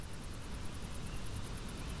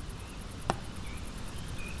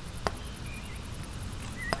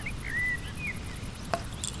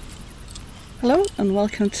Hello and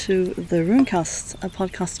welcome to the Runecast, a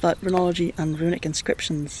podcast about runology and runic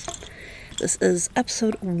inscriptions. This is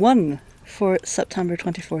episode 1 for September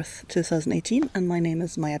 24th, 2018, and my name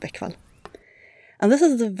is Maja Beckvall. And this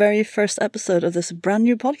is the very first episode of this brand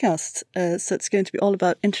new podcast, so it's going to be all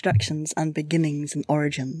about introductions and beginnings and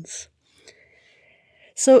origins.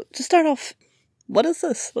 So to start off, what is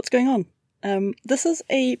this? What's going on? This is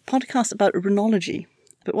a podcast about runology,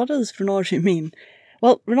 but what does runology mean?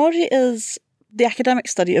 Well, runology is the academic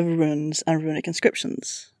study of runes and runic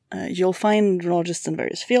inscriptions. You'll find runologists in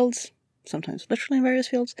various fields, sometimes literally in various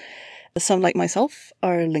fields. Some, like myself,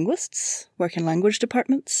 are linguists, work in language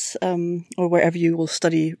departments, or wherever you will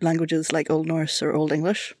study languages like Old Norse or Old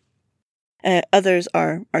English. Others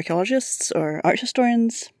are archaeologists or art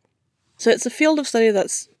historians. So it's a field of study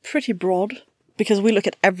that's pretty broad, because we look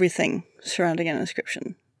at everything surrounding an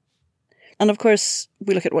inscription. And of course,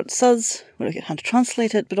 we look at what it says, we look at how to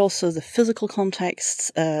translate it, but also the physical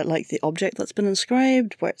contexts, like the object that's been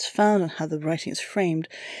inscribed, where it's found, and how the writing is framed.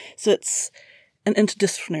 So it's an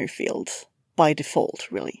interdisciplinary field by default,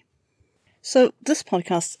 really. So this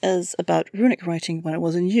podcast is about runic writing when it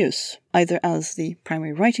was in use, either as the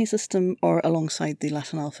primary writing system or alongside the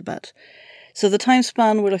Latin alphabet. So the time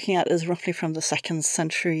span we're looking at is roughly from the 2nd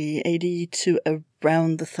century AD to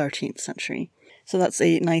around the 13th century. So that's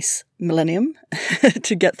a nice millennium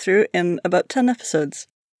to get through in about 10 episodes.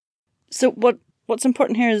 So what's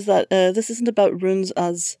important here is that this isn't about runes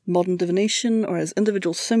as modern divination or as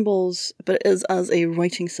individual symbols, but it is as a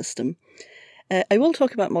writing system. I will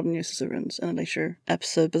talk about modern uses of runes in a later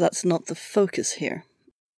episode, but that's not the focus here.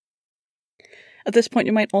 At this point,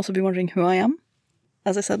 you might also be wondering who I am.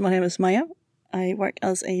 As I said, my name is Maja. I work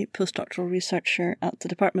as a postdoctoral researcher at the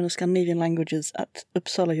Department of Scandinavian Languages at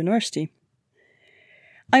Uppsala University.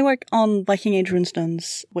 I work on Viking Age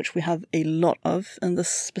runestones, which we have a lot of in this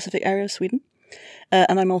specific area of Sweden.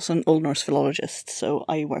 And I'm also an Old Norse philologist, so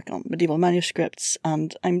I work on medieval manuscripts,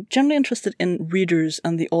 and I'm generally interested in readers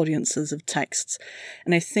and the audiences of texts.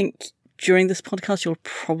 And I think during this podcast you'll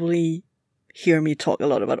probably hear me talk a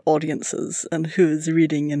lot about audiences and who is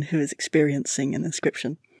reading and who is experiencing an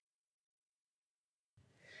inscription.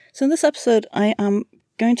 So in this episode I am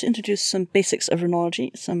going to introduce some basics of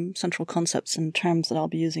runology, some central concepts and terms that I'll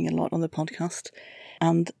be using a lot on the podcast.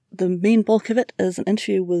 And the main bulk of it is an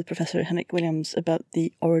interview with Professor Henrik Williams about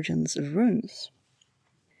the origins of runes.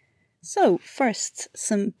 So first,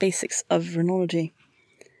 some basics of runology.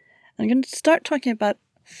 I'm going to start talking about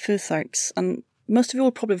futharks, and most of you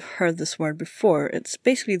will probably have heard this word before. It's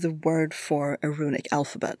basically the word for a runic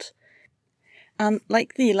alphabet. And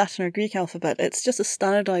like the Latin or Greek alphabet, it's just a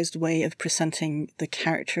standardized way of presenting the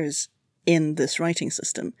characters in this writing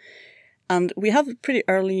system. And we have pretty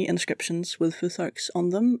early inscriptions with futharks on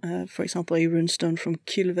them. For example, a runestone from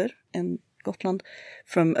Kylver in Gotland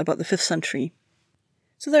from about the 5th century.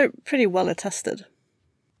 So they're pretty well attested.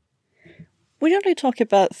 We generally talk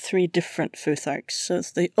about 3 different futharks. So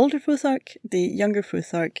it's the older futhark, the younger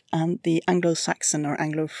futhark, and the Anglo-Saxon or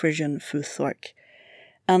Anglo-Frisian futhark.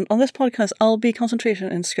 And on this podcast, I'll be concentrating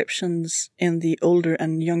on inscriptions in the older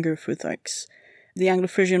and younger futharks. The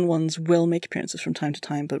Anglo-Frisian ones will make appearances from time to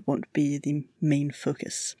time, but won't be the main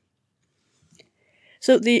focus.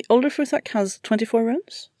 So the older futhark has 24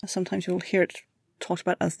 runes. Sometimes you'll hear it talked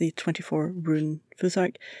about as the 24-rune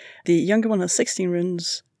futhark. The younger one has 16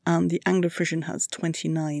 runes, and the Anglo-Frisian has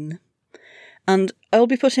 29. And I'll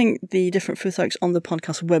be putting the different futharks on the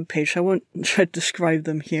podcast webpage, so I won't try to describe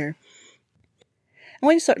them here. And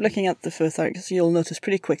when you start looking at the futharks, you'll notice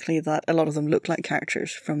pretty quickly that a lot of them look like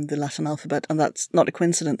characters from the Latin alphabet, and that's not a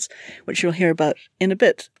coincidence, which you'll hear about in a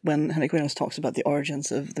bit when Henrik Williams talks about the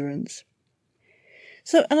origins of the runes.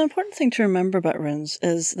 So an important thing to remember about runes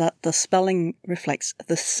is that the spelling reflects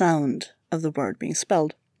the sound of the word being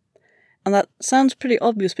spelled. And that sounds pretty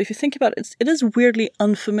obvious, but if you think about it, it is weirdly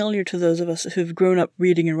unfamiliar to those of us who've grown up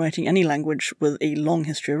reading and writing any language with a long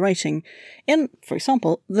history of writing in, for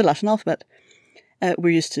example, the Latin alphabet.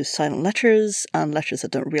 We're used to silent letters, and letters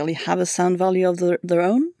that don't really have a sound value of their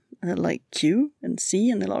own, like Q and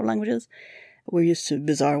C in a lot of languages. We're used to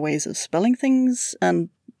bizarre ways of spelling things, and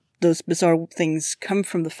those bizarre things come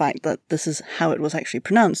from the fact that this is how it was actually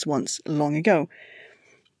pronounced once, long ago.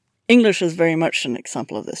 English is very much an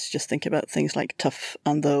example of this. Just think about things like tough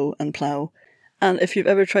and though and plough. And if you've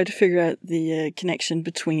ever tried to figure out the connection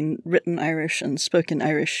between written Irish and spoken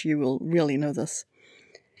Irish, you will really know this.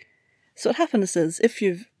 So what happens is, if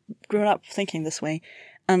you've grown up thinking this way,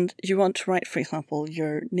 and you want to write, for example,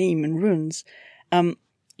 your name in runes,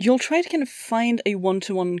 you'll try to kind of find a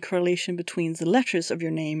one-to-one correlation between the letters of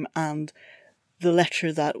your name and the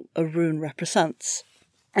letter that a rune represents.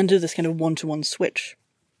 and do this kind of one-to-one switch.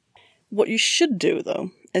 What you should do,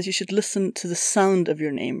 though, is you should listen to the sound of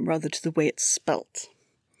your name rather to the way it's spelt.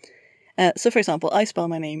 So, for example, I spell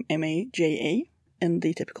my name M-A-J-A in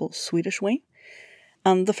the typical Swedish way,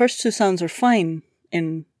 and the first two sounds are fine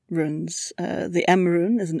in runes. The M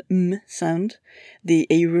rune is an M sound, the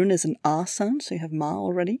A rune is an A sound, so you have Ma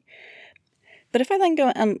already. But if I then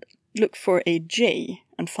go and look for a J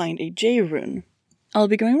and find a J rune, I'll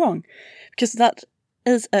be going wrong, because that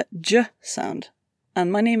is a J sound,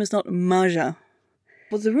 and my name is not Maja.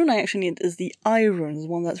 But the rune I actually need is the I rune, the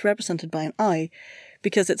one that's represented by an I,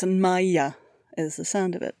 because it's a Maya, is the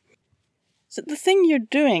sound of it. So the thing you're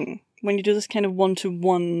doing when you do this kind of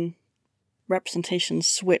one-to-one representation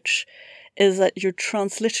switch is that you're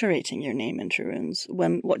transliterating your name into runes,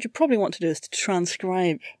 when what you probably want to do is to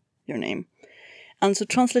transcribe your name. And so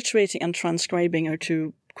transliterating and transcribing are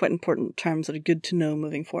two quite important terms that are good to know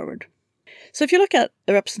moving forward. So if you look at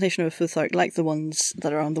a representation of a Futhark like the ones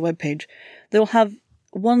that are on the webpage, they will have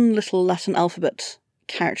one little Latin alphabet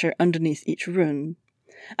character underneath each rune.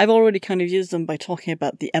 I've already kind of used them by talking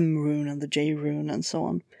about the M rune and the J rune and so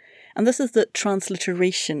on. And this is the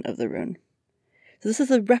transliteration of the rune. So this is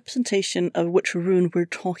the representation of which rune we're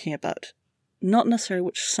talking about, not necessarily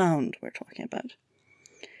which sound we're talking about.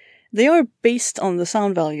 They are based on the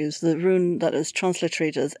sound values. The rune that is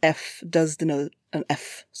transliterated as F does denote an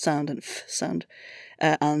F sound and F sound,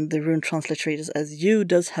 and the rune transliterated as U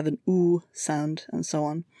does have an U sound, and so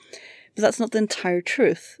on. But that's not the entire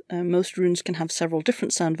truth. Most runes can have several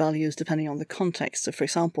different sound values depending on the context. So for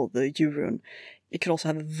example, the U rune, it could also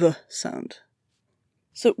have a V sound.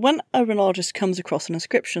 So when a runologist comes across an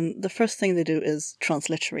inscription, the first thing they do is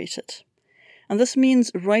transliterate it. And this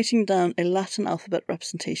means writing down a Latin alphabet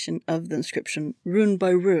representation of the inscription rune by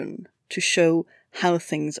rune to show how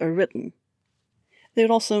things are written. They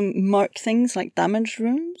would also mark things like damaged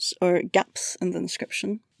runes or gaps in the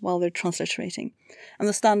inscription while they're transliterating. And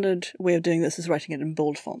the standard way of doing this is writing it in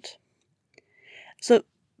bold font. So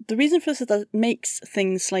the reason for this is that it makes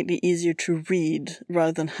things slightly easier to read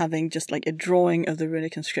rather than having just like a drawing of the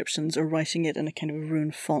runic inscriptions or writing it in a kind of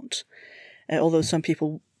rune font. Although some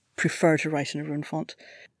people prefer to write in a rune font.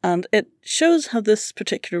 And it shows how this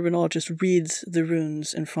particular runologist reads the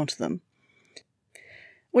runes in front of them.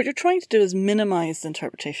 What you're trying to do is minimize the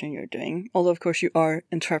interpretation you're doing, although of course you are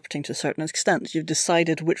interpreting to a certain extent. You've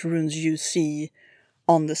decided which runes you see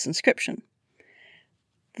on this inscription.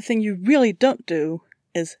 The thing you really don't do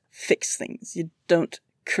is fix things. You don't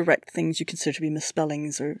correct things you consider to be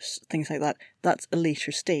misspellings or things like that. That's a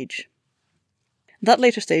later stage. That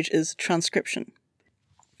later stage is transcription.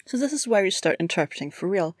 So this is where you start interpreting for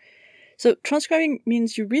real. So transcribing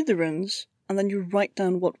means you read the runes and then you write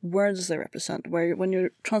down what words they represent. Where when you're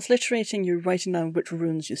transliterating, you're writing down which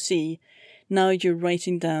runes you see. Now you're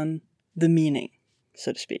writing down the meaning,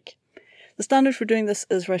 so to speak. The standard for doing this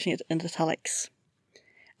is writing it in italics.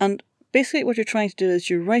 And basically what you're trying to do is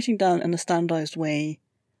you're writing down in a standardized way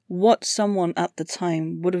what someone at the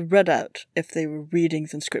time would have read out if they were reading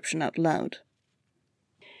the inscription out loud.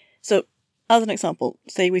 So, as an example,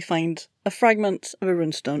 say we find a fragment of a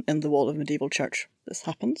runestone in the wall of a medieval church. This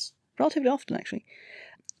happens relatively often, actually.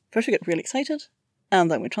 First we get really excited,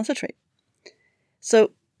 and then we transliterate.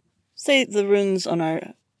 So, say the runes on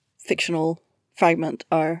our fictional fragment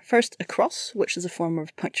are first a cross, which is a form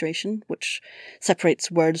of punctuation, which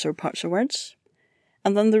separates words or parts of words,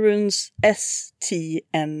 and then the runes S, T,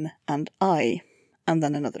 N, and I, and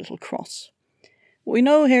then another little cross. What we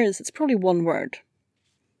know here is it's probably one word.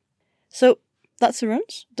 So that's the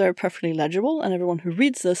runes. They're perfectly legible, and everyone who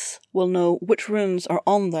reads this will know which runes are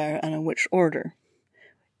on there and in which order,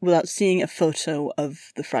 without seeing a photo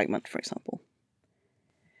of the fragment, for example.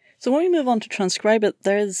 So when we move on to transcribe it,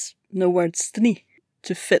 there is no word stni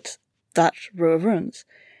to fit that row of runes.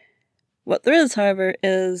 What there is, however,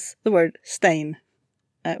 is the word stein,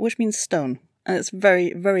 which means stone. And it's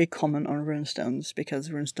very, very common on runestones, because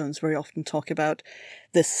runestones very often talk about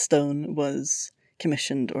this stone was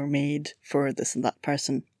commissioned or made for this and that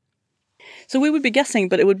person. So we would be guessing,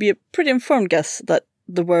 but it would be a pretty informed guess, that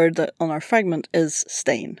the word that on our fragment is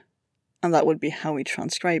stein. And that would be how we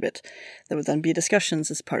transcribe it. There would then be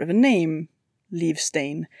discussions as part of a name,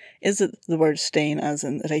 Livstein. Is it the word stain as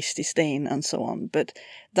in reisti stain and so on? But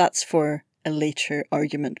that's for a later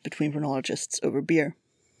argument between runologists over beer.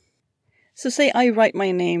 So say I write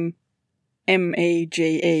my name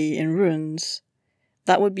M-A-J-A in runes,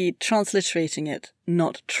 that would be transliterating it,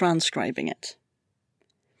 not transcribing it.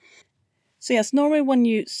 So yes, normally when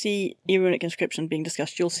you see a runic inscription being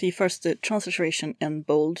discussed, you'll see first the transliteration in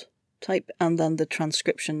bold type, and then the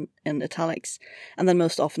transcription in italics, and then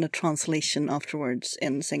most often a translation afterwards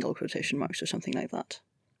in single quotation marks or something like that.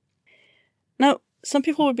 Now, some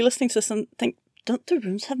people would be listening to this and think, don't the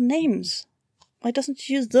runes have names? Why doesn't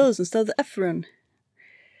you use those instead of the F rune?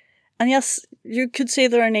 And yes, you could say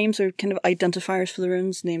there are names or kind of identifiers for the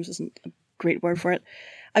runes. Names isn't a great word for it.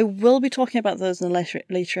 I will be talking about those in a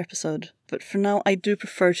later episode, but for now I do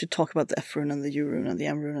prefer to talk about the F rune and the U rune and the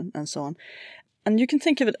M rune and so on. And you can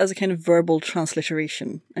think of it as a kind of verbal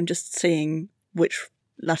transliteration. I'm just saying which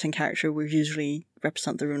Latin character we usually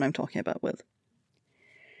represent the rune I'm talking about with.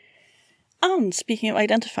 And speaking of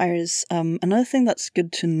identifiers, another thing that's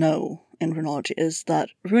good to know in runology is that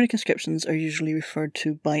runic inscriptions are usually referred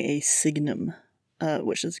to by a signum,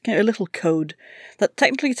 which is kind of a little code that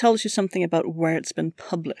technically tells you something about where it's been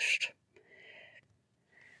published.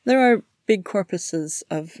 There are big corpuses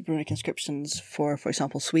of runic inscriptions for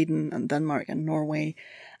example, Sweden and Denmark and Norway,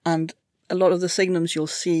 and a lot of the signums you'll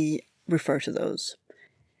see refer to those.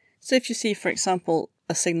 So if you see, for example,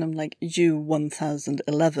 a signum like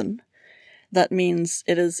U1011, that means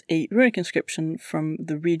it is a runic inscription from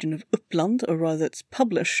the region of Uppland, or rather it's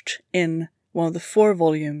published in one of the 4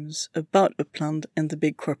 volumes about Uppland in the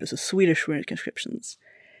big corpus of Swedish runic inscriptions.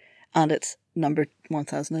 And it's number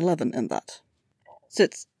 1011 in that. So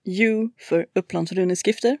it's U for Upplands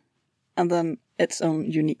runeskrifter, and then its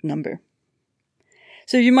own unique number.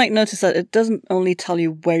 So you might notice that it doesn't only tell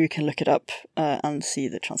you where you can look it up and see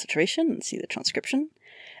the transliteration and see the transcription,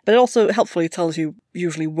 but it also helpfully tells you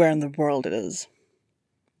usually where in the world it is.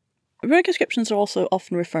 Runic inscriptions are also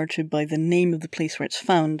often referred to by the name of the place where it's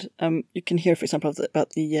found. You can hear, for example, about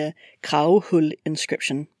the Kauhul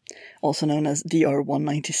inscription, also known as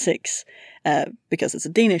DR196, because it's a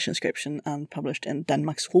Danish inscription and published in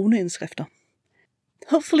Danmarks runeindskrifter.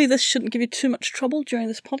 Hopefully this shouldn't give you too much trouble during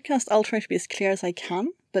this podcast. I'll try to be as clear as I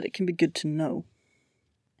can, but it can be good to know.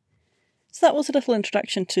 So that was a little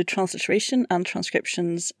introduction to transliteration and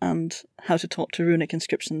transcriptions and how to talk to runic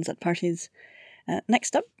inscriptions at parties.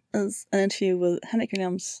 Next up is an interview with Henrik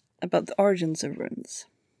Williams about the origins of runes.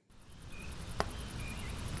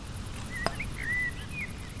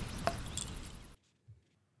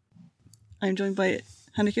 I'm joined by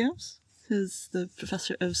Henrik Williams, who's the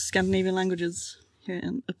Professor of Scandinavian Languages here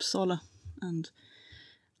in Uppsala, and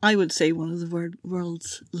I would say one of the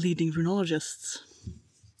world's leading runologists.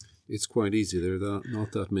 It's quite easy. There are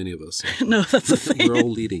not that many of us. No, that's the thing. We're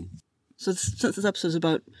all leading. So since this episode is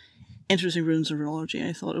about introducing runes and runology,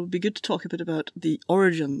 I thought it would be good to talk a bit about the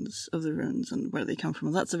origins of the runes and where they come from.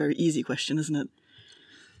 And that's a very easy question, isn't it?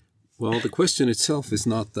 Well, the question itself is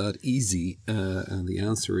not that easy, and the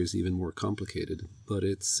answer is even more complicated. But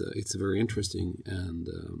it's a very interesting and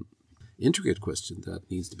intricate question that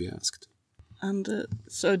needs to be asked. And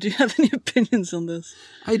so do you have any opinions on this?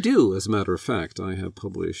 I do, as a matter of fact. I have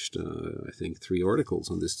published, I think, 3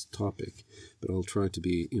 articles on this topic, but I'll try to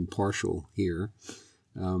be impartial here.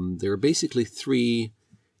 There are basically 3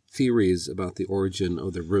 theories about the origin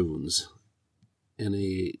of the runes. And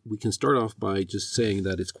we can start off by just saying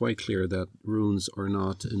that it's quite clear that runes are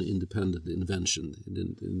not an independent invention.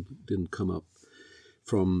 It didn't come up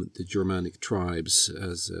from the Germanic tribes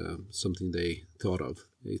as something they thought of.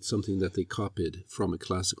 It's something that they copied from a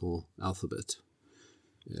classical alphabet.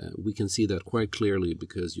 We can see that quite clearly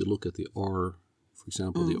because you look at the R, for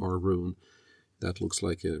example, the R rune. That looks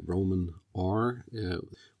like a Roman R.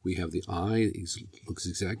 We have the I, it looks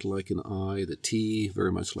exactly like an I, the T,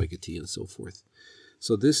 very much like a T, and so forth.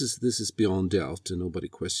 So this is beyond doubt, and nobody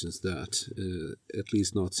questions that, at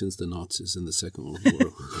least not since the Nazis in the Second World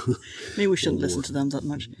War. Maybe we shouldn't listen to them that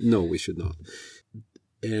much. No, we should not.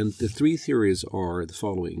 And the 3 theories are the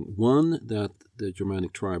following. One, that the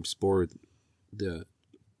Germanic tribes borrowed the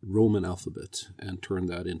Roman alphabet and turned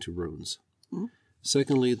that into runes.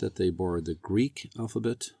 Secondly, that they borrowed the Greek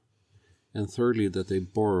alphabet. And thirdly, that they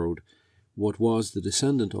borrowed what was the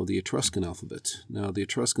descendant of the Etruscan alphabet. Now, the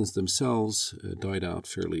Etruscans themselves died out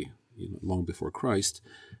fairly long before Christ,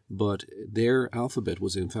 but their alphabet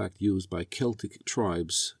was in fact used by Celtic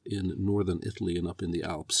tribes in northern Italy and up in the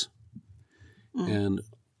Alps. And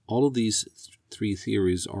all of these 3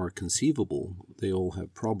 theories are conceivable. They all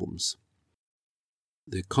have problems.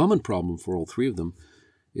 The common problem for all 3 of them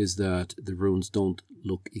is that the runes don't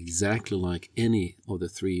look exactly like any of the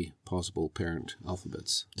 3 possible parent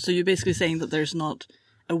alphabets. So you're basically saying that there's not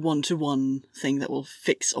a one-to-one thing that will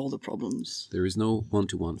fix all the problems? There is no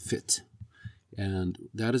one-to-one fit. And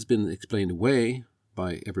that has been explained away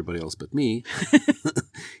by everybody else but me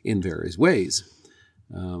in various ways.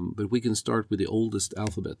 But we can start with the oldest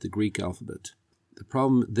alphabet, the Greek alphabet. The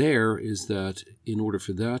problem there is that in order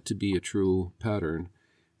for that to be a true pattern,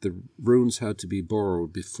 the runes had to be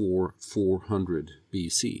borrowed before 400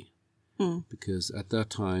 BC, because at that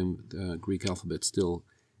time the Greek alphabet still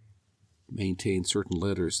maintained certain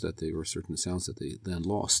letters or certain sounds that they then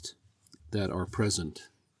lost that are present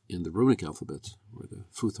in the runic alphabet, or the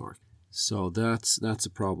Futhark. So that's a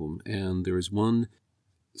problem. And there is one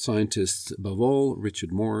scientist above all,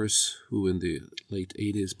 Richard Morris, who in the late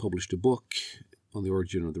 80s published a book on the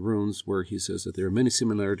origin of the runes, where he says that there are many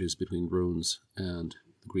similarities between runes and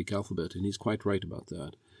the Greek alphabet, and he's quite right about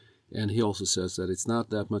that. And he also says that it's not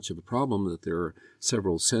that much of a problem that there are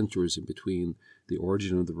several centuries in between the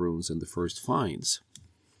origin of the runes and the first finds.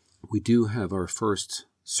 We do have our first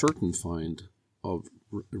certain find of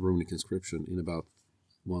runic inscription in about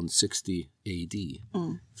 160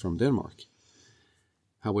 AD from Denmark.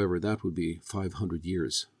 However, that would be 500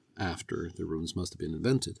 years after the runes must have been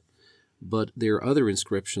invented. But there are other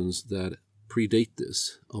inscriptions that predate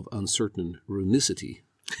this, of uncertain runicity.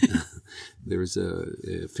 There's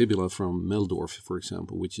a fibula from Meldorf, for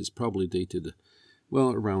example, which is probably dated,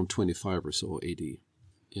 around 25 or so AD.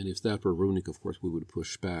 And if that were runic, of course, we would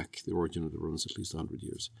push back the origin of the runes at least 100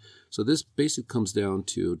 years. So this basically comes down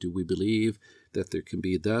to, do we believe that there can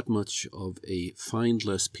be that much of a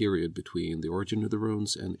findless period between the origin of the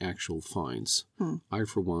runes and actual finds? I,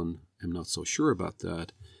 for one, am not so sure about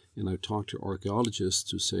that. And I've talked to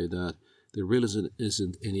archaeologists who say that there really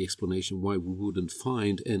isn't any explanation why we wouldn't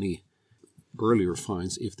find any earlier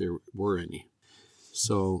finds if there were any.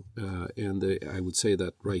 So, I would say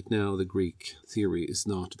that right now the Greek theory is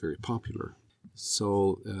not very popular.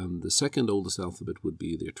 So the second oldest alphabet would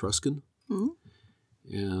be the Etruscan.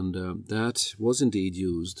 And that was indeed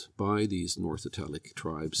used by these North Italic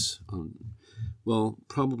tribes,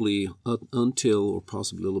 probably until or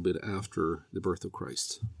possibly a little bit after the birth of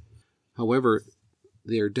Christ. However,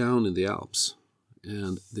 they are down in the Alps,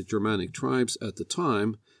 and the Germanic tribes at the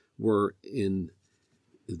time were in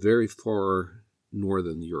very far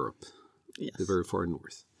northern Europe, the very far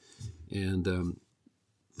north. And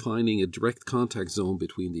finding a direct contact zone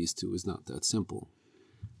between these two is not that simple.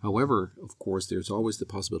 However, of course, there's always the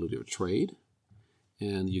possibility of trade,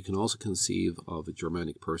 and you can also conceive of a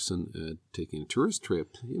Germanic person taking a tourist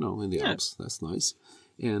trip, in the Alps, that's nice,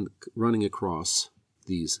 and running across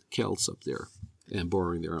these Celts up there and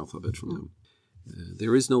borrowing their alphabet from them.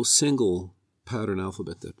 There is no single pattern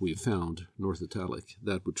alphabet that we've found, North Italic,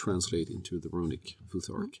 that would translate into the runic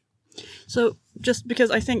Futhark. So, just because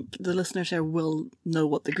I think the listeners here will know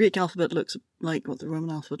what the Greek alphabet looks like, what the Roman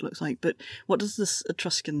alphabet looks like, but what does this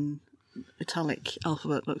Etruscan Italic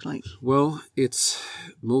alphabet look like? Well, it's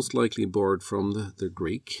most likely borrowed from the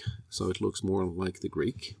Greek, so it looks more like the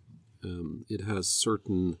Greek. It has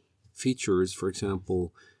certain features. For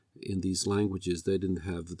example, in these languages, they didn't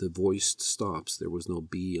have the voiced stops. There was no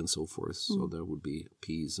B and so forth, so there would be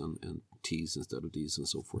P's and T's instead of D's and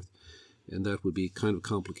so forth. And that would be kind of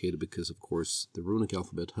complicated because, of course, the runic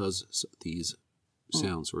alphabet has these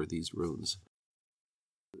sounds or these runes.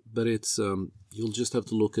 But it's you'll just have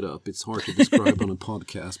to look it up. It's hard to describe on a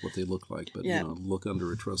podcast what they look like, but look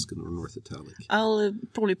under Etruscan or North Italic. I'll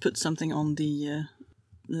probably put something on the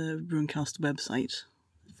Runecast website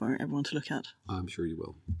for everyone to look at. I'm sure you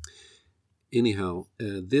will. Anyhow,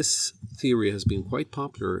 this theory has been quite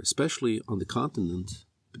popular, especially on the continent,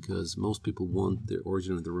 because most people want the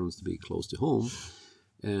origin of the runes to be close to home,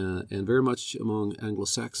 and very much among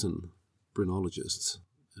Anglo-Saxon runologists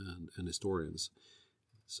and historians.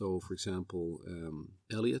 So, for example,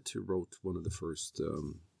 Eliot, who wrote one of the first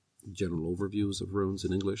general overviews of runes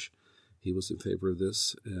in English, he was in favor of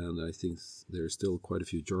this, and I think there are still quite a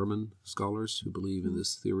few German scholars who believe in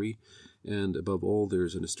this theory. And above all,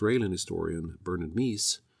 there's an Australian historian, Bernard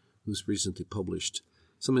Meese, who's recently published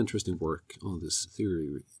some interesting work on this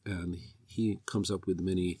theory, and he comes up with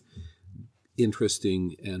many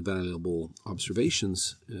interesting and valuable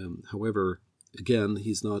observations. However, again,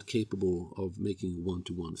 he's not capable of making a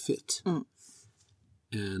one-to-one fit.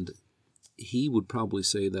 And he would probably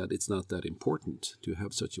say that it's not that important to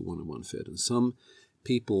have such a one-to-one fit. And some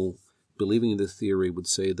people believing in this theory would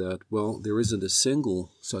say that, well, there isn't a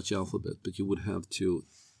single such alphabet, but you would have to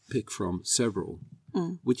pick from several,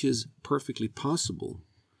 which is perfectly possible,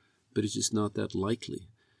 but it's just not that likely.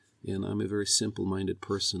 And I'm a very simple-minded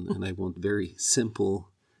person, and I want very simple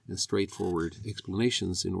and straightforward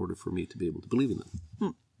explanations in order for me to be able to believe in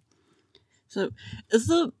them. So is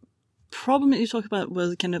the problem that you talk about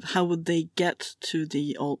with kind of how would they get to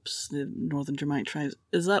the Alps, the northern Germanic tribes,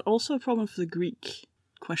 is that also a problem for the Greek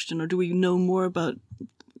question, or do we know more about,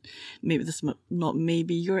 maybe this is not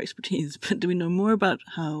maybe your expertise, but do we know more about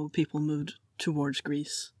how people moved towards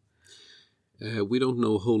Greece? We don't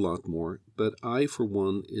know a whole lot more, but I, for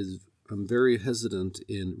one, I'm very hesitant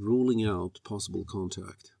in ruling out possible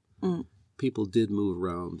contact. People did move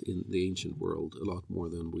around in the ancient world a lot more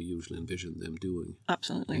than we usually envision them doing.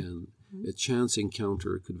 Absolutely. And a chance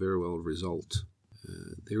encounter could very well result.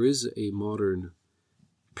 There is a modern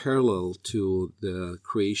parallel to the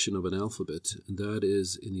creation of an alphabet, and that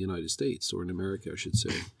is in the United States, or in America, I should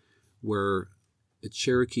say, where a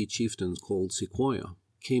Cherokee chieftain called Sequoyah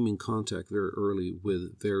came in contact very early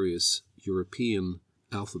with various European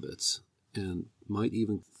alphabets and might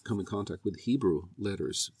even come in contact with Hebrew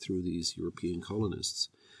letters through these European colonists.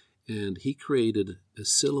 And he created a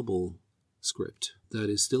syllable script that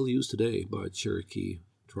is still used today by Cherokee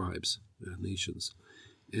tribes and nations.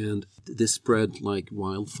 And this spread like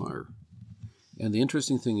wildfire. And the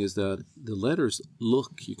interesting thing is that the letters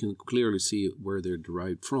you can clearly see where they're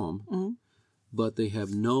derived from, but they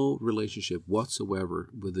have no relationship whatsoever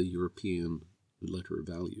with the European letter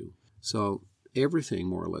value. So everything,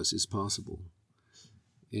 more or less, is possible.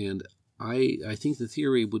 And I think the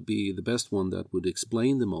theory would be the best one that would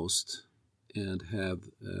explain the most and have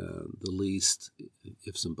the least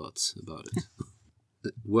ifs and buts about it.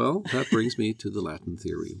 Well, that brings me to the Latin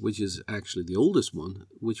theory, which is actually the oldest one,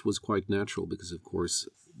 which was quite natural because, of course,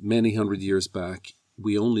 many hundred years back,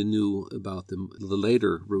 we only knew about the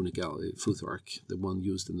later runic futhark, the one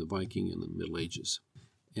used in the Viking and the Middle Ages.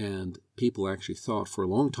 And people actually thought for a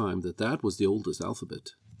long time that that was the oldest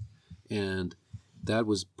alphabet. And that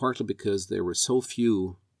was partly because there were so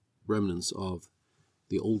few remnants of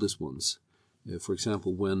the oldest ones. For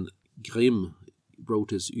example, when Grimm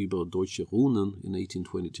wrote his Über Deutsche Runen in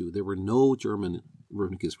 1822, there were no German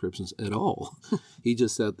runic inscriptions at all. He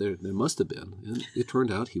just said there must have been, and it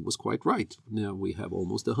turned out he was quite right. Now we have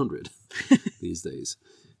almost 100 these days,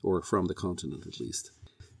 or from the continent at least.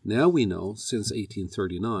 Now we know, since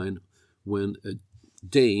 1839, when a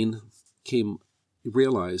Dane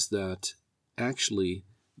realized that actually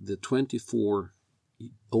the 24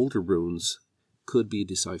 older runes could be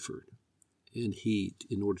deciphered. And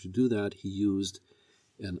in order to do that, he used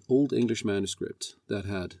an old English manuscript that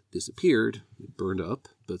had disappeared, burned up,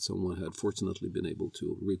 but someone had fortunately been able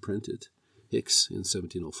to reprint it, Hicks, in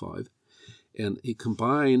 1705. And he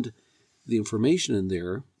combined the information in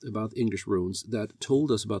there about English runes that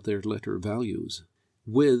told us about their letter values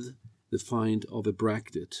with the find of a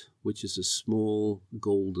bractet, which is a small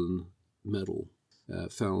golden medal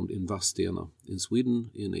found in Vadstena in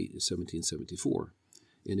Sweden in 1774.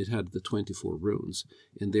 And it had the 24 runes.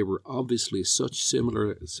 And there were obviously such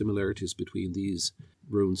similarities between these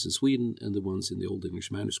runes in Sweden and the ones in the Old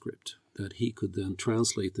English manuscript that he could then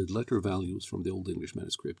translate the letter values from the Old English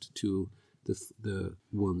manuscript to the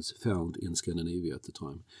ones found in Scandinavia at the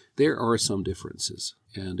time. There are some differences,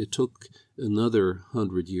 and it took another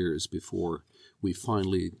 100 years before we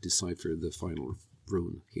finally deciphered the final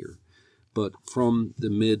rune here. But from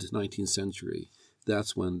the mid-19th century,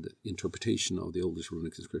 that's when the interpretation of the oldest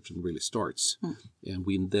runic inscription really starts. And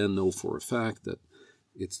we then know for a fact that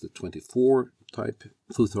it's the 24 type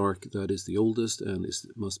futhark that is the oldest and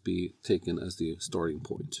must be taken as the starting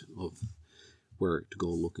point of where to go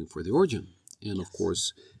looking for the origin. And of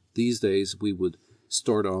course, these days we would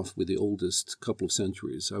start off with the oldest couple of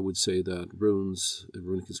centuries. I would say that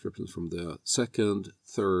runic inscriptions from the 2nd,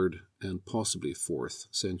 3rd, and possibly 4th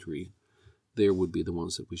century, there would be the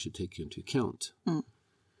ones that we should take into account.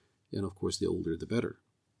 And of course, the older the better.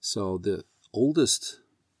 So the oldest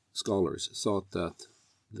scholars thought that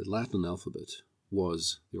the Latin alphabet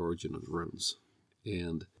was the origin of the runes.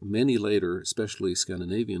 And many later, especially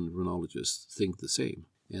Scandinavian runologists, think the same.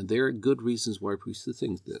 And there are good reasons why we should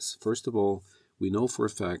think this. First of all, we know for a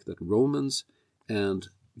fact that Romans and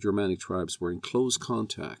Germanic tribes were in close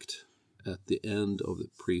contact at the end of the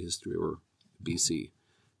prehistory, or BC,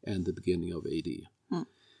 and the beginning of AD.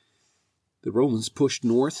 The Romans pushed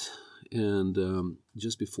north, and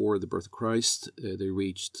just before the birth of Christ, they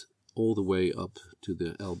reached all the way up to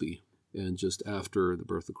the Elbe. And just after the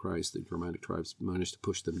birth of Christ, the Germanic tribes managed to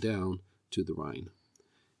push them down to the Rhine.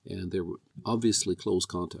 And there were obviously close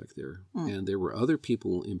contact there. And there were other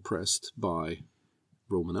people impressed by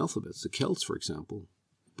Roman alphabets. The Celts, for example,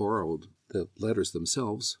 borrowed the letters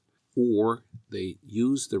themselves, or they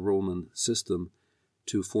used the Roman system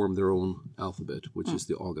to form their own alphabet, which is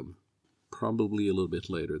the Ogham, probably a little bit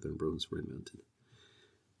later than runes were invented.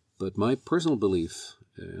 But my personal belief,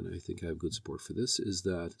 and I think I have good support for this, is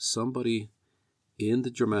that somebody in the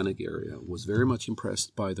Germanic area was very much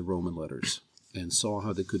impressed by the Roman letters and saw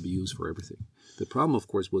how they could be used for everything. The problem, of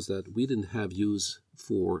course, was that we didn't have use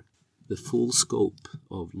for the full scope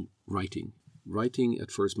of writing. Writing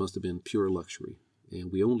at first must have been pure luxury.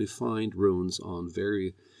 And we only find runes on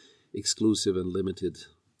very exclusive and limited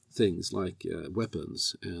things like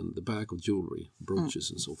weapons and the back of jewelry, brooches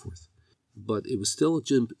and so forth. But it was still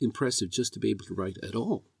impressive just to be able to write at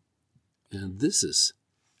all. And this is,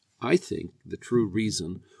 I think, the true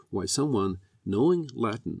reason why someone knowing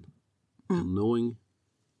Latin and knowing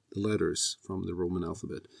the letters from the Roman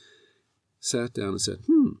alphabet sat down and said,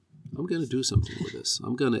 I'm going to do something with this.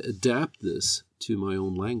 I'm going to adapt this to my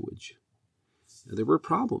own language. And there were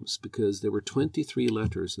problems because there were 23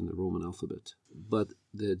 letters in the Roman alphabet, but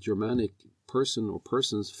the Germanic person or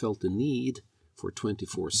persons felt the need for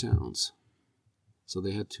 24 sounds. So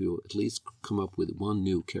they had to at least come up with one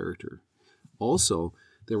new character. Also,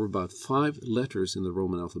 there were about 5 letters in the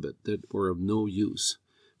Roman alphabet that were of no use.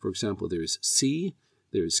 For example, there is C,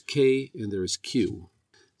 there is K, and there is Q.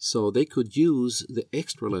 So they could use the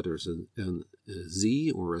extra letters and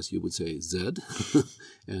Z, or as you would say, Z,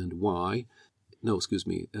 and Y. No, excuse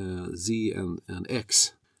me, Z and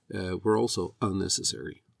X were also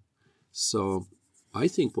unnecessary. So I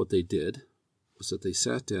think what they did was that they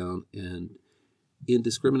sat down and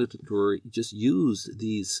indiscriminately just used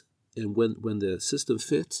these, and when the system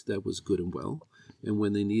fit, that was good and well. And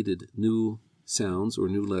when they needed new sounds or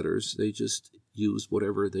new letters, they just used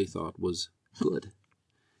whatever they thought was good.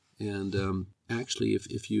 And actually,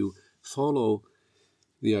 if you follow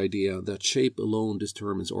the idea that shape alone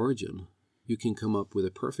determines origin, you can come up with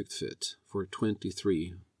a perfect fit for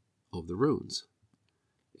 23 of the runes.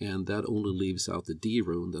 And that only leaves out the D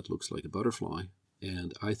rune that looks like a butterfly.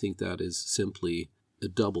 And I think that is simply a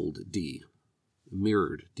doubled D, a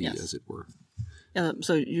mirrored D, yes, as it were. Yeah,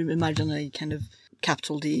 so you imagine a kind of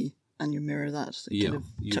capital D and you mirror that. It kind of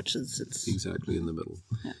touches its... Exactly in the middle.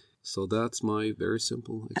 Yeah. So that's my very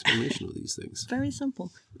simple explanation of these things. Very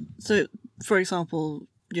simple. So, for example,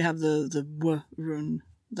 you have the W rune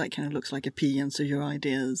that kind of looks like a P, and so your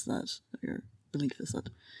idea is your belief is that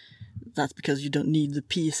that's because you don't need the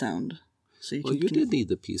P sound. So you did need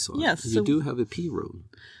the P sound. Yes. You do have a P rune.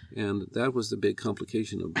 And that was the big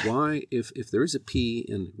complication of why, if there is a P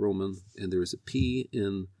in Roman and there is a P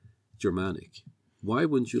in Germanic, why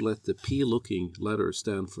wouldn't you let the P-looking letter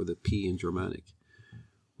stand for the P in Germanic?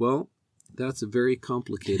 Well, that's a very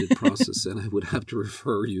complicated process, and I would have to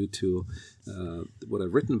refer you to what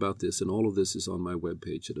I've written about this, and all of this is on my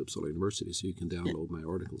webpage at Uppsala University, so you can download my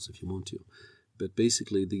articles if you want to. But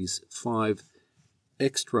basically, these 5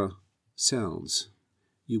 extra sounds,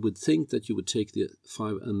 you would think that you would take the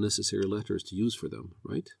 5 unnecessary letters to use for them,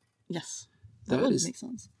 right? Yes. That would make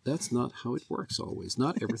sense. That's not how it works always.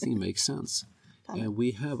 Not everything makes sense. And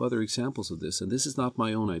we have other examples of this, and this is not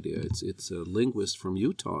my own idea. It's a linguist from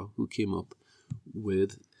Utah who came up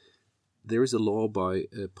with, there is a law by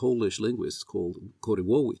a Polish linguist called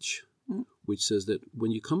Korywowicz, which says that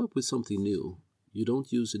when you come up with something new, you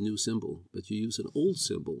don't use a new symbol, but you use an old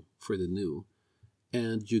symbol for the new,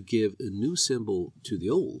 and you give a new symbol to the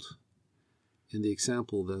old. And the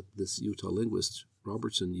example that this Utah linguist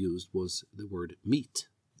Robertson used was the word meat.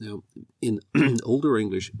 Now, in older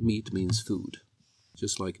English, meat means food.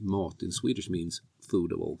 Just like mat in Swedish means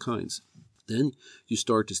food of all kinds. Then you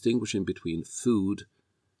start distinguishing between food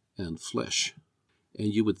and flesh.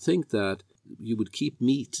 And you would think that you would keep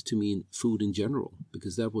meat to mean food in general,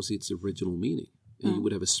 because that was its original meaning. And you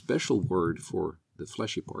would have a special word for the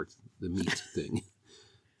fleshy part, the meat thing.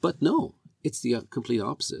 But no, it's the complete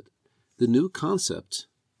opposite. The new concept,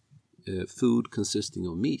 food consisting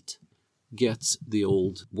of meat, gets the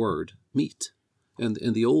old word meat. And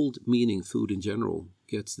the old meaning food in general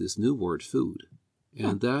gets this new word food.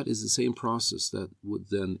 And that is the same process that would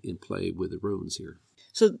then in play with the runes here.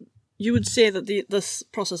 So you would say that this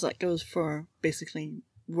process that goes for basically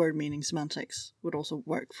word meaning semantics would also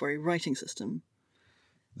work for a writing system.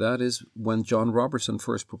 That is, when John Robertson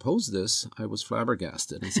first proposed this, I was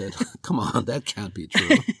flabbergasted and said, come on, that can't be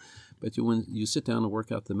true. But when you sit down and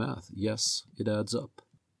work out the math, yes, it adds up.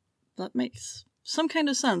 That makes some kind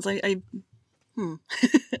of sense. I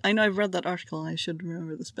know I've read that article and I should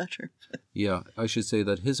remember this better. Yeah, I should say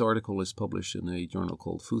that his article is published in a journal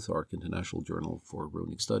called Futhark, International Journal for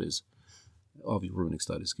Runic Studies.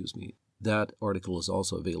 That article is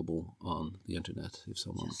also available on the internet if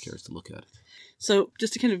someone cares to look at it. So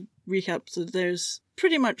just to kind of recap, so there's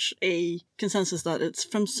pretty much a consensus that it's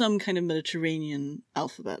from some kind of Mediterranean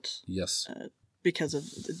alphabet. Yes. Because of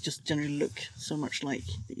they just generally look so much like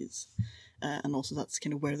these. And also that's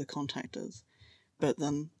kind of where the contact is. But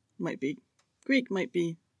then might be Greek, might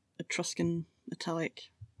be Etruscan, Italic,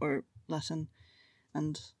 or Latin.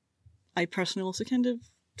 And I personally also kind of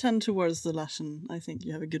tend towards the Latin. I think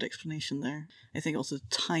you have a good explanation there. I think also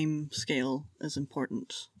time scale is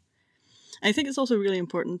important. I think it's also really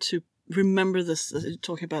important to remember this,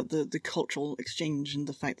 talking about the cultural exchange and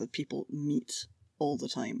the fact that people meet all the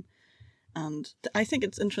time. And I think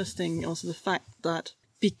it's interesting also the fact that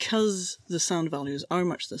because the sound values are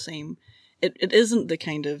much the same, it isn't the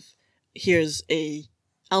kind of, here's a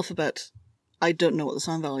alphabet, I don't know what the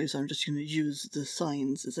sound values are, I'm just going to use the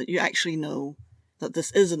signs. It's that you actually know that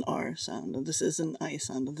this is an R sound, and this is an I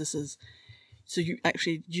sound, and this is... So you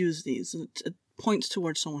actually use these, and it points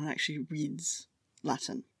towards someone who actually reads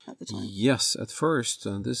Latin at the time. Yes, at first,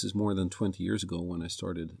 and this is more than 20 years ago when I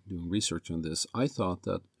started doing research on this, I thought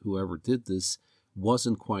that whoever did this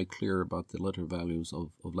wasn't quite clear about the letter values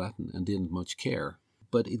of Latin and didn't much care.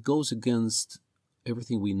 But it goes against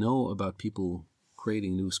everything we know about people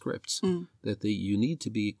creating new scripts, that you need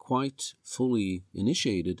to be quite fully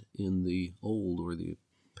initiated in the old or the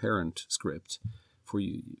parent script for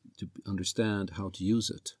you to understand how to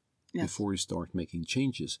use it before you start making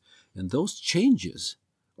changes. And those changes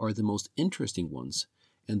are the most interesting ones.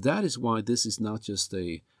 And that is why this is not just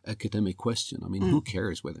a academic question. I mean, who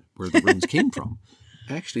cares where the runes came from?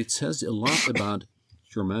 Actually, it says a lot about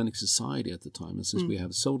Germanic society at the time. And since we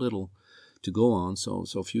have so little to go on, so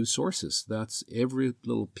few sources, that's every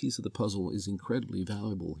little piece of the puzzle is incredibly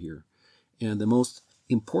valuable here. And the most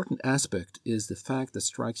important aspect is the fact that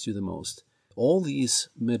strikes you the most. All these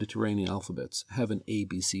Mediterranean alphabets have an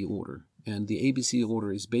ABC order. And the ABC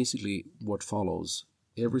order is basically what follows.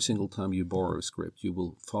 Every single time you borrow a script, you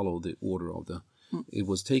will follow the order of the... It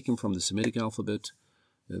was taken from the Semitic alphabet,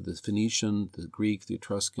 the Phoenician, the Greek, the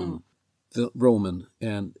Etruscan, the Roman,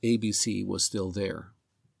 and ABC was still there.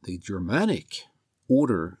 The Germanic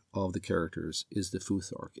order of the characters is the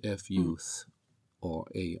Futhark, F-U-T-H-A-R-K.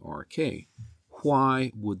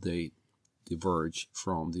 Why would they diverge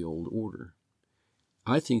from the old order?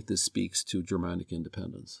 I think this speaks to Germanic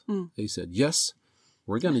independence. They said, yes,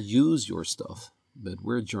 we're going to use your stuff, but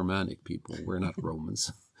we're Germanic people. We're not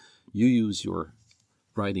Romans. You use your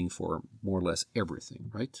writing for more or less everything,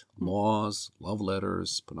 right? Laws, love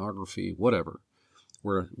letters, pornography, whatever.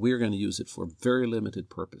 We're going to use it for a very limited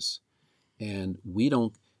purpose. And we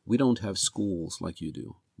don't have schools like you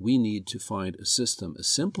do. We need to find a system, a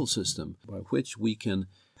simple system, by which we can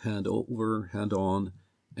hand over, hand on,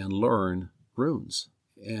 and learn runes.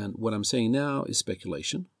 And what I'm saying now is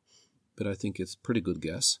speculation, but I think it's a pretty good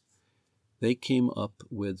guess. They came up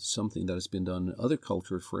with something that has been done in other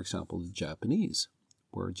cultures, for example, the Japanese,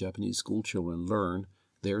 where Japanese school children learn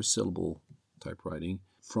their syllable typewriting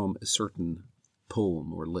from a certain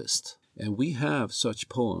poem or list. And we have such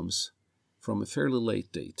poems from a fairly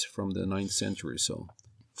late date, from the 9th century or so,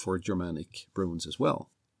 for Germanic runes as well.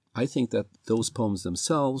 I think that those poems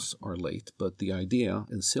themselves are late, but the idea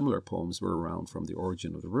and similar poems were around from the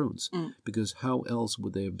origin of the runes, because how else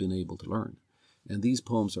would they have been able to learn? And these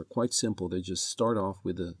poems are quite simple. They just start off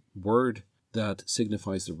with a word that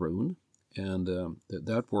signifies the rune, and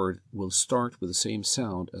that word will start with the same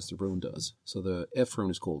sound as the rune does. So the F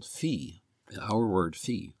rune is called fee, our word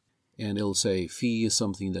fee. And it'll say, fee is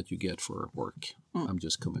something that you get for work. I'm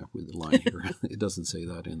just coming up with the line here. It doesn't say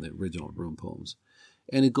that in the original rune poems.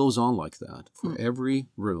 And it goes on like that. For every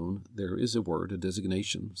rune, there is a word, a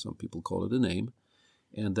designation. Some people call it a name.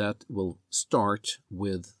 And that will start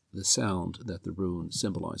with the sound that the rune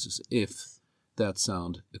symbolizes. If that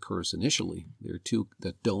sound occurs initially, there are two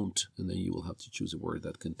that don't, and then you will have to choose a word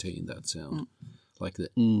that contain that sound. Like the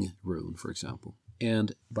ng rune, for example.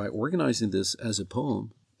 And by organizing this as a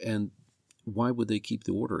poem, and why would they keep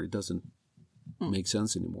the order? It doesn't make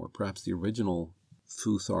sense anymore. Perhaps the original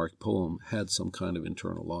Futhark poem had some kind of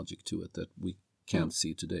internal logic to it that we can't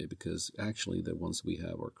see today, because actually the ones we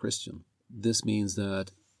have are Christian. This means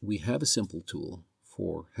that we have a simple tool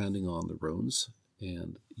for handing on the runes,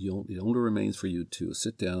 and it only remains for you to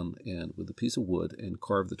sit down and with a piece of wood and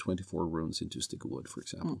carve the 24 runes into a stick of wood, for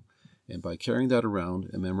example. And by carrying that around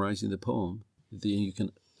and memorizing the poem, then you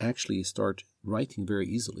can actually start writing very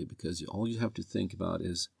easily, because all you have to think about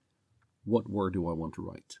is, what word do I want to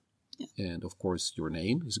write? And of course, your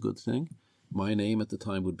name is a good thing. My name at the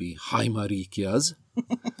time would be Haimarikiaz.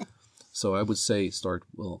 So I would say,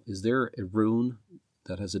 is there a rune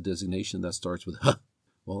that has a designation that starts with H?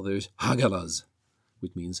 Well, there's Hagalaz,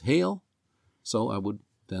 which means hail. So I would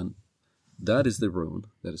then, that is the rune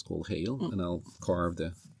that is called hail, and I'll carve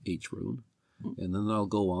the H rune. And then I'll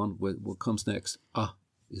go on with what comes next.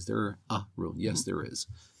 Is there a rune? Yes, there is.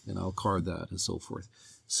 And I'll carve that and so forth.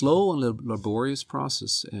 Slow and laborious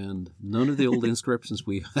process, and none of the old inscriptions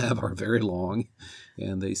we have are very long,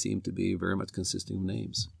 and they seem to be very much consisting of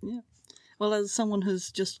names. Yeah. Well, as someone who's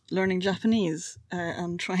just learning Japanese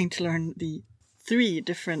and trying to learn the 3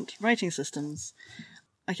 different writing systems,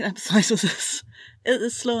 I can empathize with this. It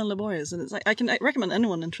is slow and laborious, and it's like I recommend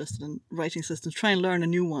anyone interested in writing systems try and learn a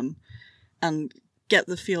new one, and get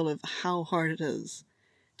the feel of how hard it is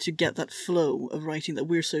to get that flow of writing that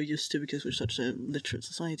we're so used to because we're such a literate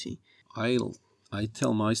society. I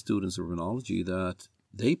tell my students of runology that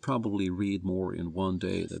they probably read more in one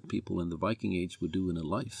day than people in the Viking Age would do in a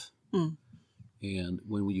life. Mm. And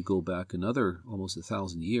when you go back another almost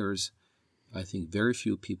 1,000 years, I think very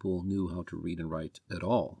few people knew how to read and write at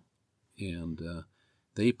all. And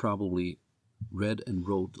they probably read and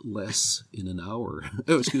wrote less in an hour,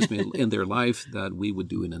 in their life than we would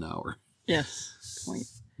do in an hour. Yes, quite.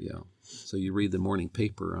 Yeah. So you read the morning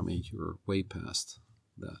paper, I mean, you're way past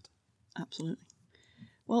that. Absolutely.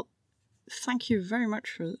 Well, thank you very much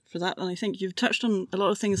for that. And I think you've touched on a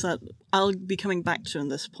lot of things that I'll be coming back to in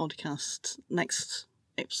this podcast next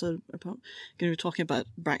episode. Going to be talking about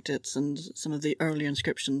bractets and some of the earlier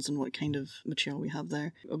inscriptions and what kind of material we have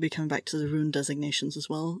there. I'll be coming back to the rune designations as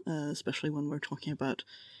well, especially when we're talking about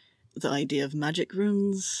the idea of magic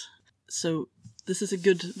runes. So this is a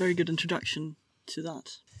very good introduction to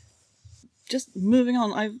that. Just moving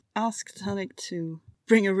on, I've asked Henrik to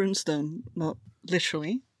bring a runestone, not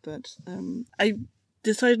literally, but I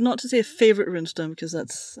decided not to say a favourite runestone because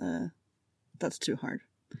that's too hard.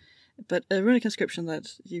 But a runic inscription that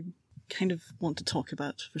you kind of want to talk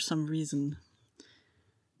about for some reason.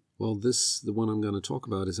 Well, the one I'm going to talk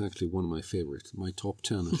about is actually one of my favorites, my top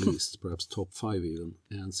 10 at least, perhaps top 5 even.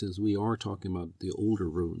 And since we are talking about the older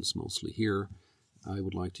runes mostly here, I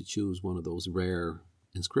would like to choose one of those rare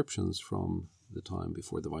inscriptions from the time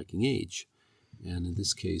before the Viking Age. And in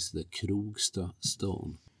this case, the Krogsta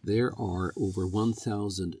stone. There are over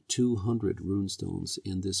 1,200 runestones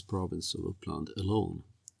in this province of Uppland alone.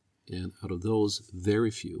 And out of those,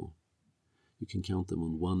 very few, you can count them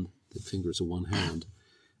on the fingers of one hand,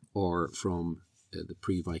 are from the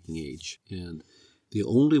pre-Viking Age. And the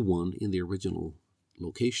only one in the original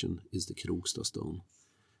location is the Krogsta stone.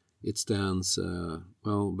 It stands,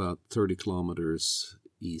 about 30 kilometers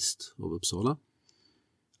east of Uppsala,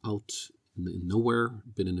 out in nowhere,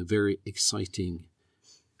 but in a very exciting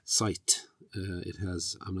site.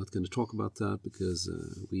 I'm not going to talk about that because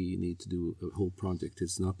we need to do a whole project.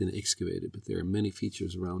 It's not been excavated, but there are many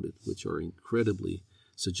features around it which are incredibly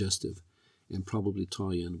suggestive and probably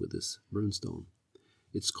tie in with this runestone.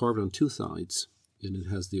 It's carved on two sides, and it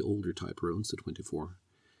has the older type runes, the 24.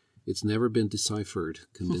 It's never been deciphered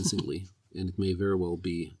convincingly, and it may very well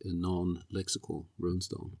be a non-lexical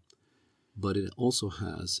runestone. But it also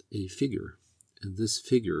has a figure, and this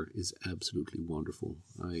figure is absolutely wonderful.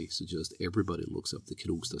 I suggest everybody looks up the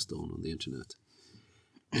Krogsta stone on the internet.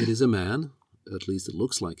 It is a man, at least it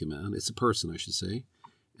looks like a man. It's a person, I should say.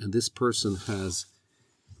 And this person has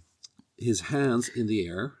his hands in the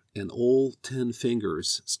air and all 10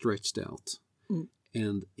 fingers stretched out. Mm.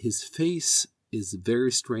 And his face is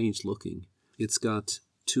very strange looking. It's got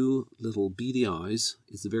 2 little beady eyes.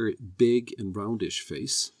 It's a very big and roundish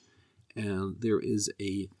face. And there is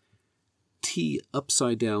a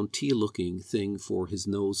upside down T looking thing for his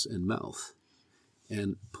nose and mouth.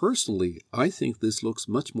 And personally, I think this looks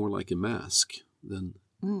much more like a mask than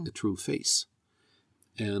a true face.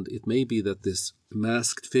 And it may be that this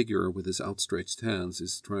masked figure with his outstretched hands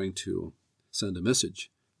is trying to send a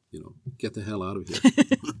message, get the hell out of here.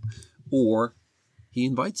 Or he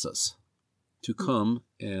invites us to come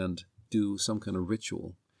and do some kind of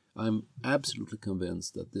ritual. I'm absolutely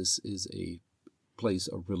convinced that this is a place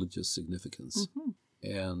of religious significance. Mm-hmm.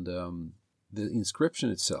 And the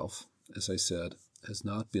inscription itself, as I said, has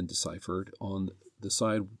not been deciphered. On the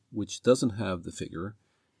side which doesn't have the figure,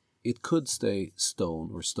 it could stay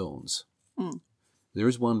stone or stones. Mm. There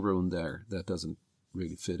is one rune there that doesn't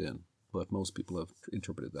really fit in, but most people have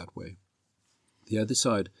interpreted it that way. The other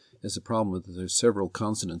side has a problem with there's several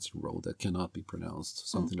consonants in a row that cannot be pronounced,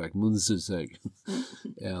 something like munzuzeg,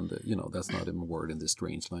 and that's not even a word in this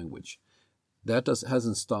strange language. That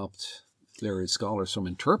hasn't stopped various scholars from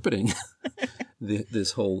interpreting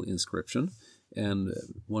this whole inscription, and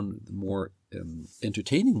one of the more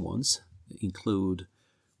entertaining ones include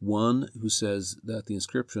one who says that the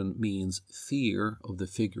inscription means fear of the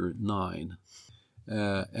figure 9.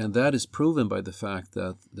 And that is proven by the fact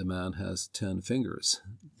that the man has 10 fingers,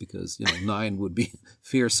 because 9 would be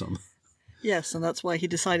fearsome. Yes, and that's why he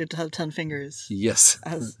decided to have 10 fingers. Yes.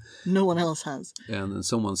 As no one else has. And then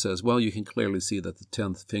someone says, well, you can clearly see that the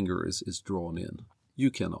 10th finger is drawn in. You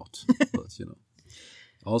cannot, but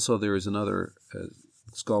Also, there is another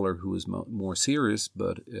scholar who is more serious,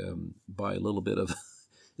 but by a little bit of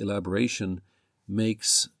elaboration,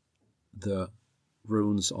 makes the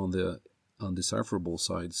runes on the undecipherable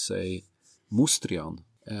side say Mustrian,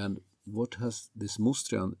 And what has this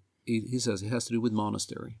Mustrian, he says it has to do with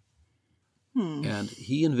monastery. And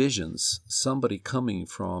he envisions somebody coming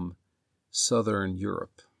from southern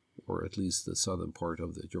Europe, or at least the southern part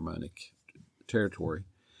of the Germanic territory.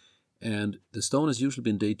 And the stone has usually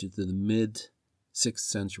been dated to the mid-6th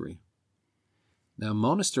century. Now,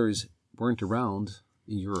 monasteries weren't around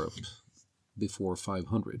in Europe before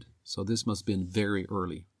 500, so this must have been very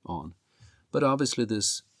early on. But obviously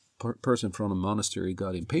this person from a monastery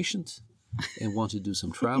got impatient and wanted to do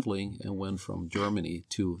some traveling and went from Germany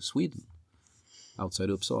to Sweden, outside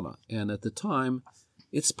Uppsala. And at the time,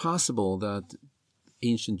 it's possible that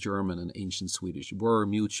ancient German and ancient Swedish were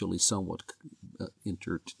mutually somewhat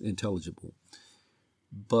intelligible.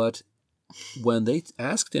 But when they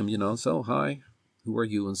asked him, so, hi, who are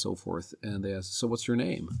you, and so forth, and they asked, so what's your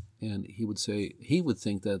name? And he would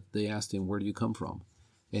think that they asked him, where do you come from?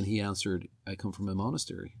 And he answered, I come from a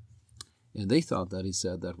monastery. And they thought that he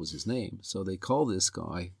said that was his name. So they call this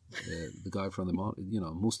guy, the guy from the,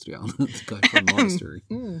 Mustrian, the guy from the monastery.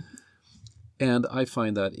 And I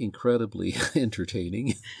find that incredibly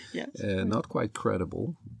entertaining, yes, not quite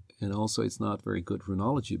credible. And also it's not very good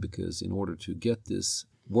runology, because in order to get this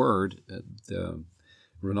word, the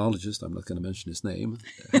runologist, I'm not going to mention his name,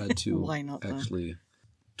 had to actually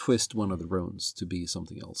twist one of the runes to be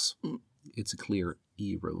something else. It's a clear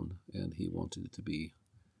E rune, and he wanted it to be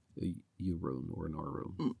a U rune or an R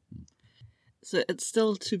rune. So it's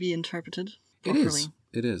still to be interpreted properly.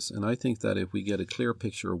 It is. And I think that if we get a clear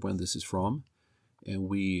picture of when this is from, and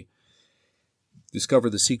we discover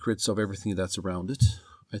the secrets of everything that's around it,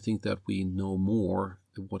 I think that we know more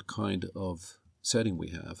what kind of setting we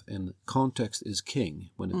have. And context is king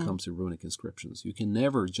when it comes to runic inscriptions. You can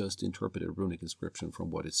never just interpret a runic inscription from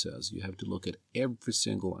what it says. You have to look at every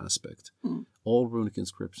single aspect. All runic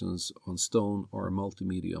inscriptions on stone are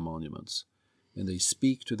multimedia monuments. And they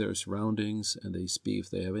speak to their surroundings, and they speak,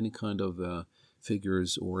 if they have any kind of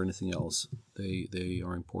figures or anything else, they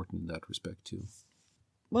are important in that respect too.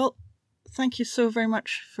 Well, thank you so very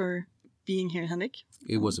much for being here, Henrik.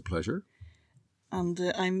 It was a pleasure. And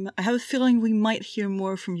I have a feeling we might hear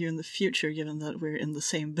more from you in the future, given that we're in the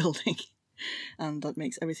same building. And that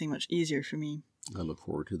makes everything much easier for me. I look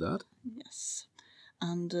forward to that. Yes.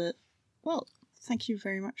 And, well, thank you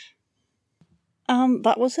very much. And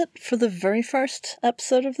that was it for the very first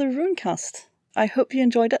episode of the Runecast. I hope you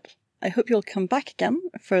enjoyed it. I hope you'll come back again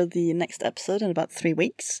for the next episode in about 3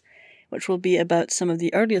 weeks, which will be about some of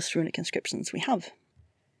the earliest runic inscriptions we have.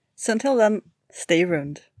 So until then, stay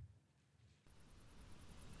runed.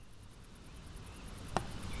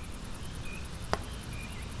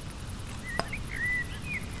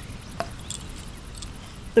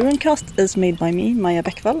 The Runecast is made by me, Maja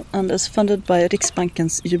Bäckvall, and is funded by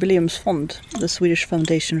Riksbankens Jubileumsfond, the Swedish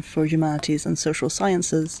Foundation for Humanities and Social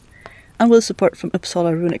Sciences, and with support from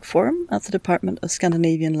Uppsala Runic Forum at the Department of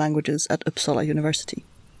Scandinavian Languages at Uppsala University.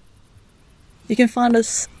 You can find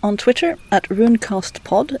us on Twitter at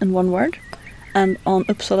runecastpod in one word, and on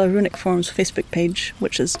Uppsala Runic Forum's Facebook page,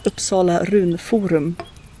 which is Uppsala Run Forum.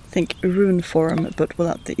 Think Rune Forum, but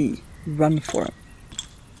without the E. Run Forum.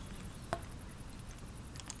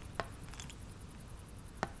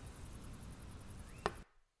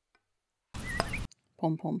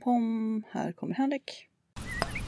 Pom pom pom, här kommer Henrik.